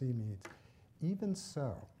 B, or C means. Even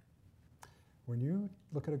so, when you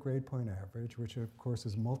look at a grade point average, which of course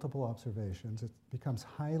is multiple observations, it becomes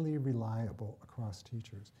highly reliable across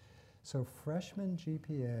teachers. So freshman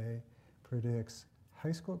GPA predicts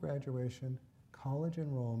high school graduation, college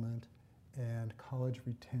enrollment, and college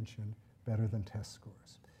retention better than test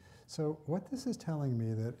scores. So what this is telling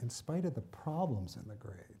me that in spite of the problems in the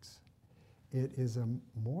grades, it is a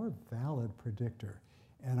more valid predictor.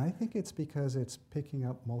 And I think it's because it's picking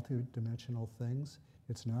up multidimensional things.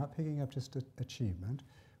 It's not picking up just achievement.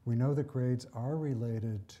 We know that grades are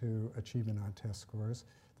related to achievement on test scores.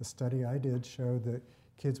 The study I did showed that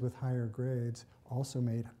kids with higher grades also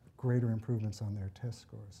made greater improvements on their test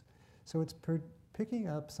scores. So it's picking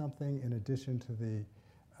up something in addition to the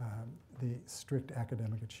strict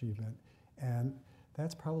academic achievement. And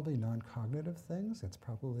that's probably non-cognitive things. It's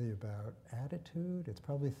probably about attitude. It's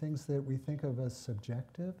probably things that we think of as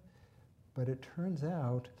subjective. But it turns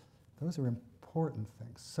out those are important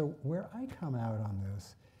things. So where I come out on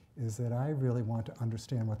this is that I really want to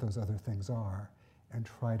understand what those other things are and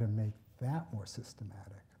try to make that more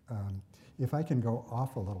systematic. If I can go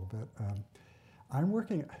off a little bit, I'm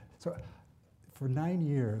working, so for 9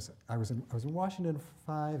 years, I was in Washington for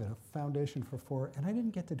 5 and a foundation for 4, and I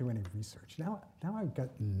didn't get to do any research. Now I've got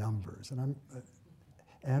numbers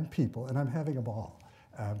and people, and I'm having a ball.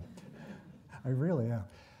 I really am.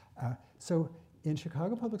 So in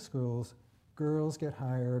Chicago Public Schools, girls get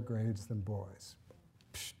higher grades than boys.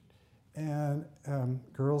 And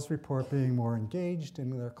girls report being more engaged in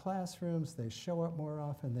their classrooms. They show up more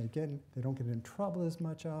often. They don't get in trouble as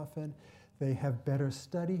much often. They have better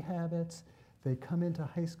study habits. They come into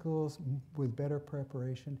high schools with better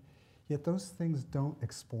preparation. Yet those things don't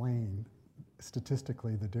explain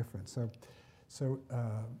statistically the difference. So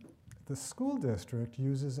the school district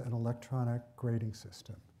uses an electronic grading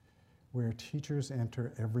system where teachers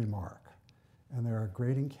enter every mark. And there are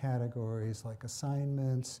grading categories like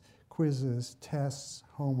assignments, quizzes, tests,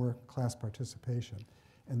 homework, class participation.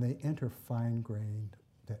 And they enter fine-grained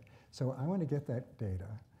data. So I want to get that data,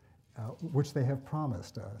 which they have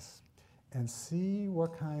promised us, and see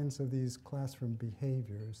what kinds of these classroom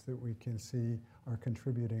behaviors that we can see are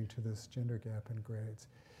contributing to this gender gap in grades.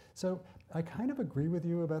 So I kind of agree with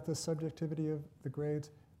you about the subjectivity of the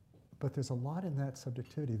grades, but there's a lot in that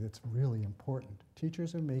subjectivity that's really important.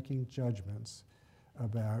 Teachers are making judgments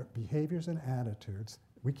about behaviors and attitudes.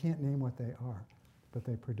 We can't name what they are, but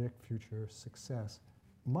they predict future success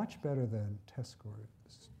much better than test scores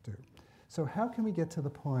do. So how can we get to the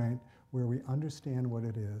point where we understand what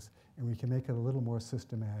it is and we can make it a little more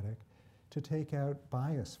systematic to take out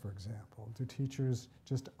bias, for example? Do teachers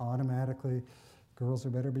just automatically, girls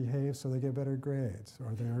are better behaved so they get better grades?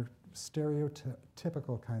 Or there are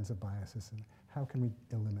stereotypical kinds of biases, and how can we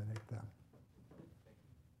eliminate them?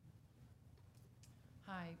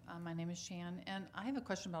 Hi, my name is Shan, and I have a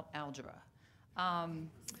question about algebra.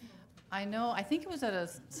 I think it was at a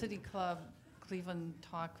City Club Cleveland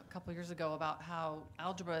talk a couple years ago about how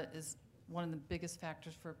algebra is one of the biggest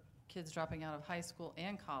factors for kids dropping out of high school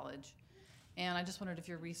and college. And I just wondered if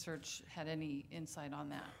your research had any insight on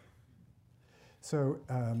that. So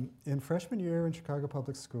in freshman year in Chicago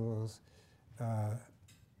Public Schools,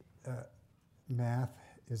 math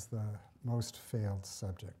is the most failed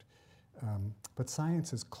subject. But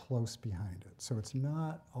science is close behind it, so it's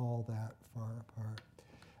not all that far apart.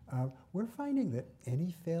 We're finding that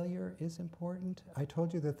any failure is important. I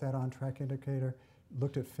told you that on-track indicator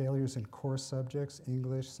looked at failures in core subjects,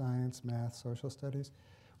 English, science, math, social studies.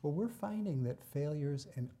 Well, we're finding that failures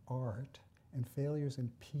in art and failures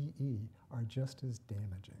in PE are just as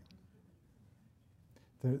damaging.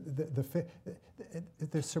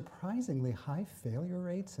 There's surprisingly high failure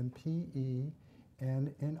rates in PE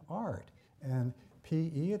and in art. And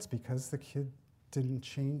PE, it's because the kid didn't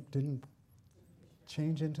change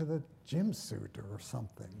into the gym suit or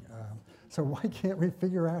something. So why can't we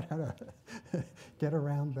figure out how to get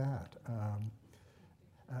around that?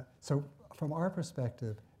 So from our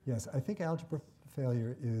perspective, yes, I think algebra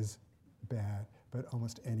failure is bad, but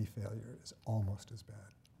almost any failure is almost as bad.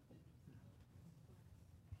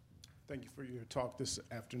 Thank you for your talk this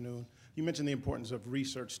afternoon. You mentioned the importance of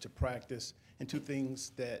research to practice, and two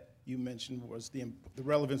things that you mentioned was the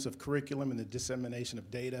relevance of curriculum and the dissemination of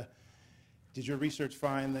data. Did your research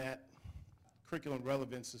find that curriculum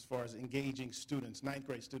relevance as far as engaging students, ninth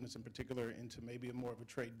grade students in particular, into maybe more of a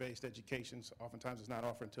trade-based education. So oftentimes it's not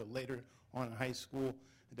offered until later on in high school.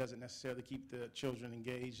 It doesn't necessarily keep the children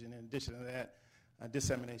engaged. And in addition to that,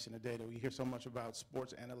 dissemination of data. We hear so much about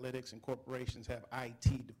sports analytics, and corporations have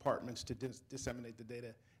IT departments to disseminate the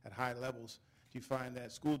data at high levels. Do you find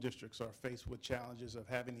that school districts are faced with challenges of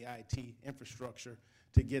having the IT infrastructure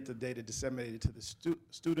to get the data disseminated to the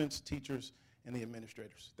students, teachers, and the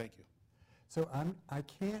administrators? Thank you. So I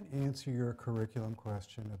can't answer your curriculum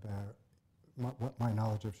question about what my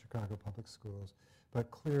knowledge of Chicago public schools,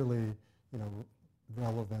 but clearly, you know,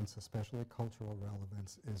 relevance, especially cultural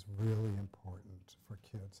relevance, is really important for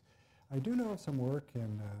kids. I do know of some work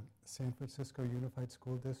in San Francisco Unified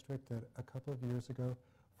School District that a couple of years ago,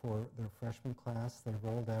 for their freshman class, they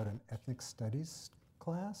rolled out an ethnic studies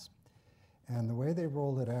class. And the way they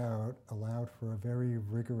rolled it out allowed for a very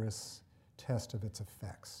rigorous test of its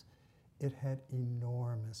effects. It had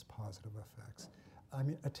enormous positive effects. I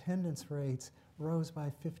mean, attendance rates rose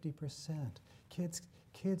by 50%. Kids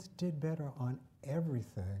did better on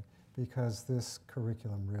everything because this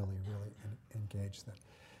curriculum really engaged them.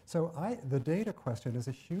 So the data question is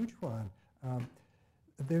a huge one.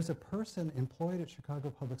 There's a person employed at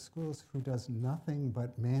Chicago Public Schools who does nothing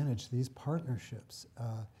but manage these partnerships.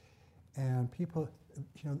 And people,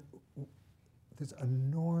 you know, there's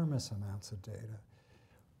enormous amounts of data.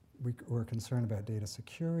 We're concerned about data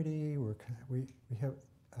security. We have,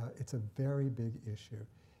 it's a very big issue.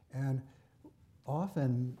 And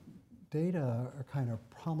often data are kind of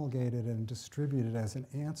promulgated and distributed as an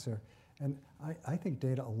answer. And I think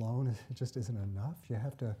data alone just isn't enough. You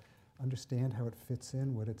have to understand how it fits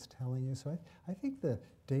in, what it's telling you. So I think the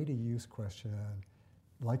data use question,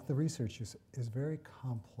 like the research use, is very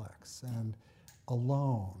complex. And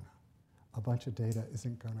alone, a bunch of data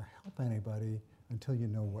isn't going to help anybody until you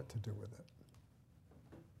know what to do with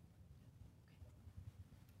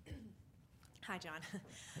it. Hi, John.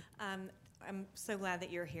 I'm so glad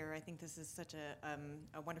that you're here. I think this is such a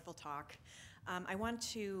wonderful talk. I want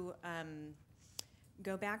to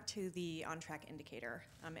go back to the on-track indicator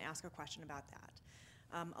and ask a question about that.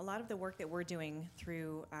 A lot of the work that we're doing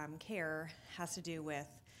through CARE has to do with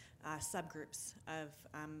subgroups of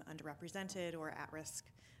underrepresented or at-risk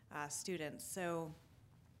students. So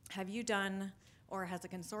have you done, or has the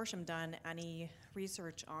consortium done, any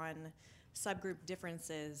research on subgroup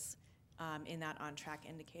differences in that on-track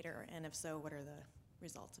indicator? And if so, what are the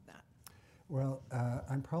results of that? Well,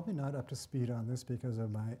 I'm probably not up to speed on this because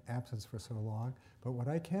of my absence for so long, but what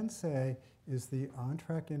I can say is the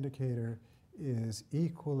on-track indicator is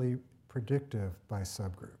equally predictive by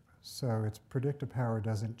subgroup. So its predictive power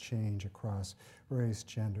doesn't change across race,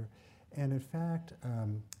 gender, and in fact,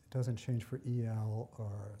 it doesn't change for EL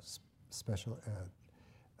or special ed.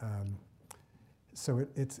 So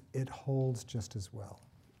it holds just as well.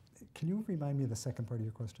 Can you remind me of the second part of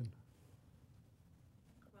your question?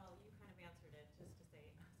 Well, you kind of answered it, just to say,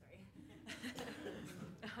 sorry.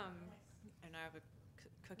 And I have a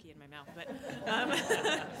cookie in my mouth, but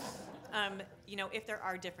you know, if there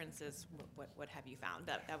are differences, what have you found?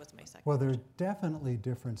 That was my second. Well, there are definitely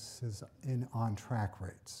differences in on-track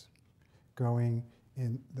rates, going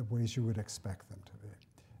in the ways you would expect them to be.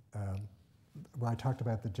 Well, I talked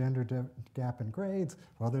about the gender gap in grades.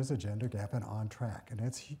 Well, there's a gender gap in on-track, and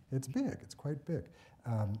it's big. It's quite big.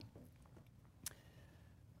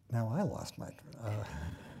 Now I lost my.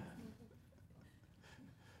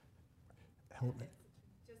 Help me.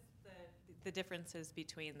 Just the differences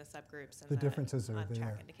between the subgroups and the differences are on-track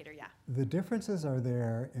there. indicator. Yeah. The differences are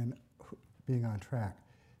there in being on track,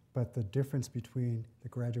 but the difference between the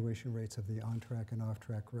graduation rates of the on-track and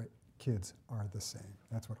off-track kids are the same.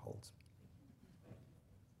 That's what holds.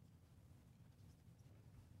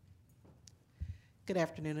 Good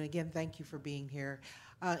afternoon, and again, thank you for being here.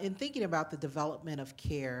 In thinking about the development of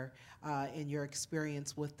CARE and your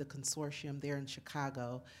experience with the consortium there in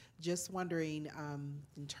Chicago, just wondering,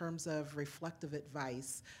 in terms of reflective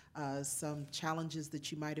advice, some challenges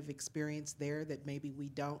that you might have experienced there that maybe we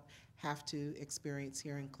don't have to experience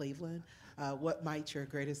here in Cleveland, what might your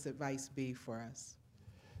greatest advice be for us?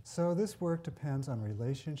 So this work depends on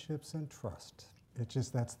relationships and trust.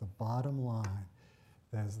 That's the bottom line.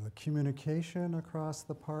 There's the communication across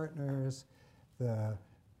the partners, the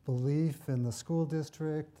belief in the school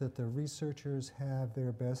district that the researchers have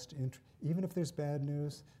their best interest, even if there's bad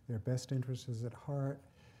news, their best interest is at heart.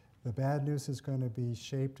 The bad news is going to be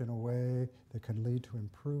shaped in a way that can lead to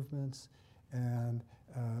improvements, and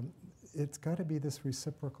it's got to be this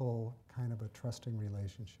reciprocal kind of a trusting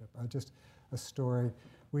relationship. Just a story,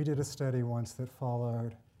 we did a study once that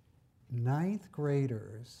followed ninth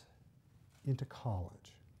graders into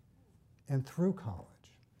college and through college.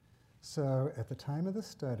 So at the time of the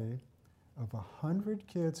study, of 100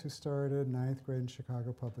 kids who started ninth grade in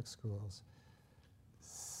Chicago public schools,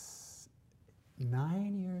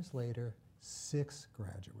 9 years later, 6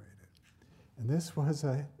 graduated. And this was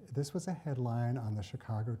a headline on the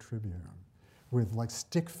Chicago Tribune with like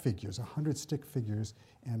stick figures, 100 stick figures,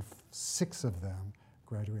 and 6 of them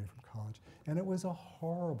graduated from college. And it was a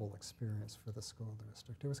horrible experience for the school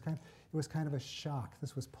district. It was kind of a shock.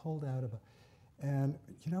 This was pulled out of and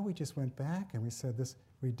we just went back and we said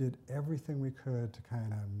we did everything we could to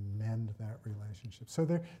kind of mend that relationship. So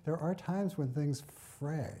there are times when things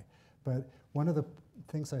fray, but one of the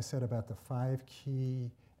things I said about the 5 key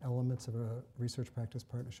elements of a research practice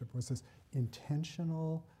partnership was this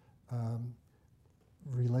intentional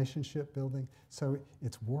relationship building. So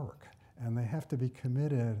it's work, and they have to be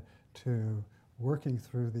committed to working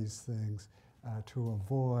through these things to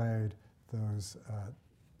avoid those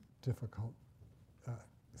difficult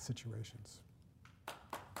situations.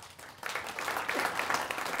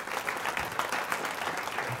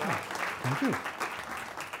 Thank you.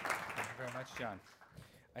 Thank you very much, John.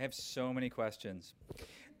 I have so many questions.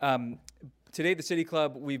 Today at the City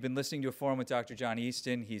Club, we've been listening to a forum with Dr. John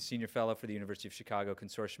Easton. He's Senior Fellow for the University of Chicago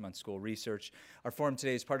Consortium on School Research. Our forum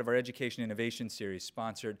today is part of our Education Innovation Series,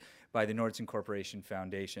 sponsored by the Nordson Corporation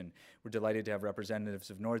Foundation. We're delighted to have representatives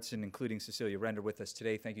of Nordson, including Cecilia Render, with us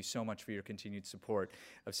today. Thank you so much for your continued support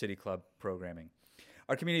of City Club programming.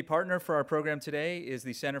 Our community partner for our program today is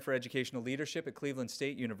the Center for Educational Leadership at Cleveland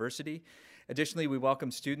State University. Additionally, we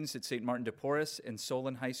welcome students at St. Martin de Porres and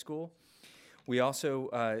Solon High School. We also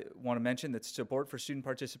want to mention that support for student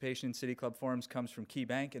participation in City Club forums comes from Key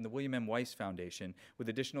Bank and the William M. Weiss Foundation, with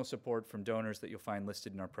additional support from donors that you'll find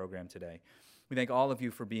listed in our program today. We thank all of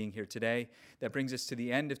you for being here today. That brings us to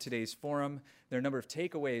the end of today's forum. There are a number of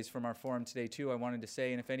takeaways from our forum today, too, I wanted to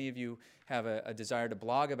say, and if any of you have a desire to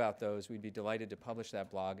blog about those, we'd be delighted to publish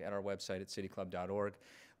that blog at our website at cityclub.org.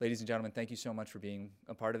 Ladies and gentlemen, thank you so much for being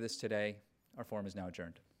a part of this today. Our forum is now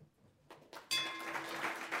adjourned.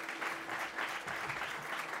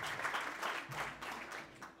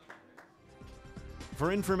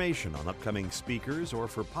 For information on upcoming speakers or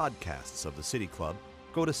for podcasts of the City Club,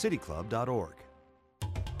 go to cityclub.org.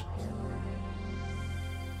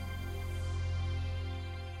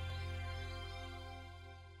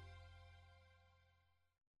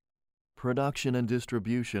 Production and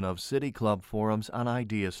distribution of City Club forums on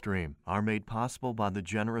IdeaStream are made possible by the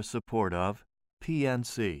generous support of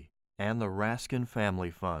PNC and the Raskin Family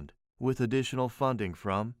Fund, with additional funding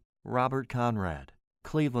from Robert Conrad,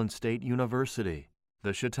 Cleveland State University,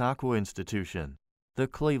 the Chautauqua Institution, the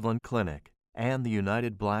Cleveland Clinic, and the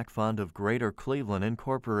United Black Fund of Greater Cleveland,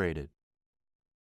 Incorporated.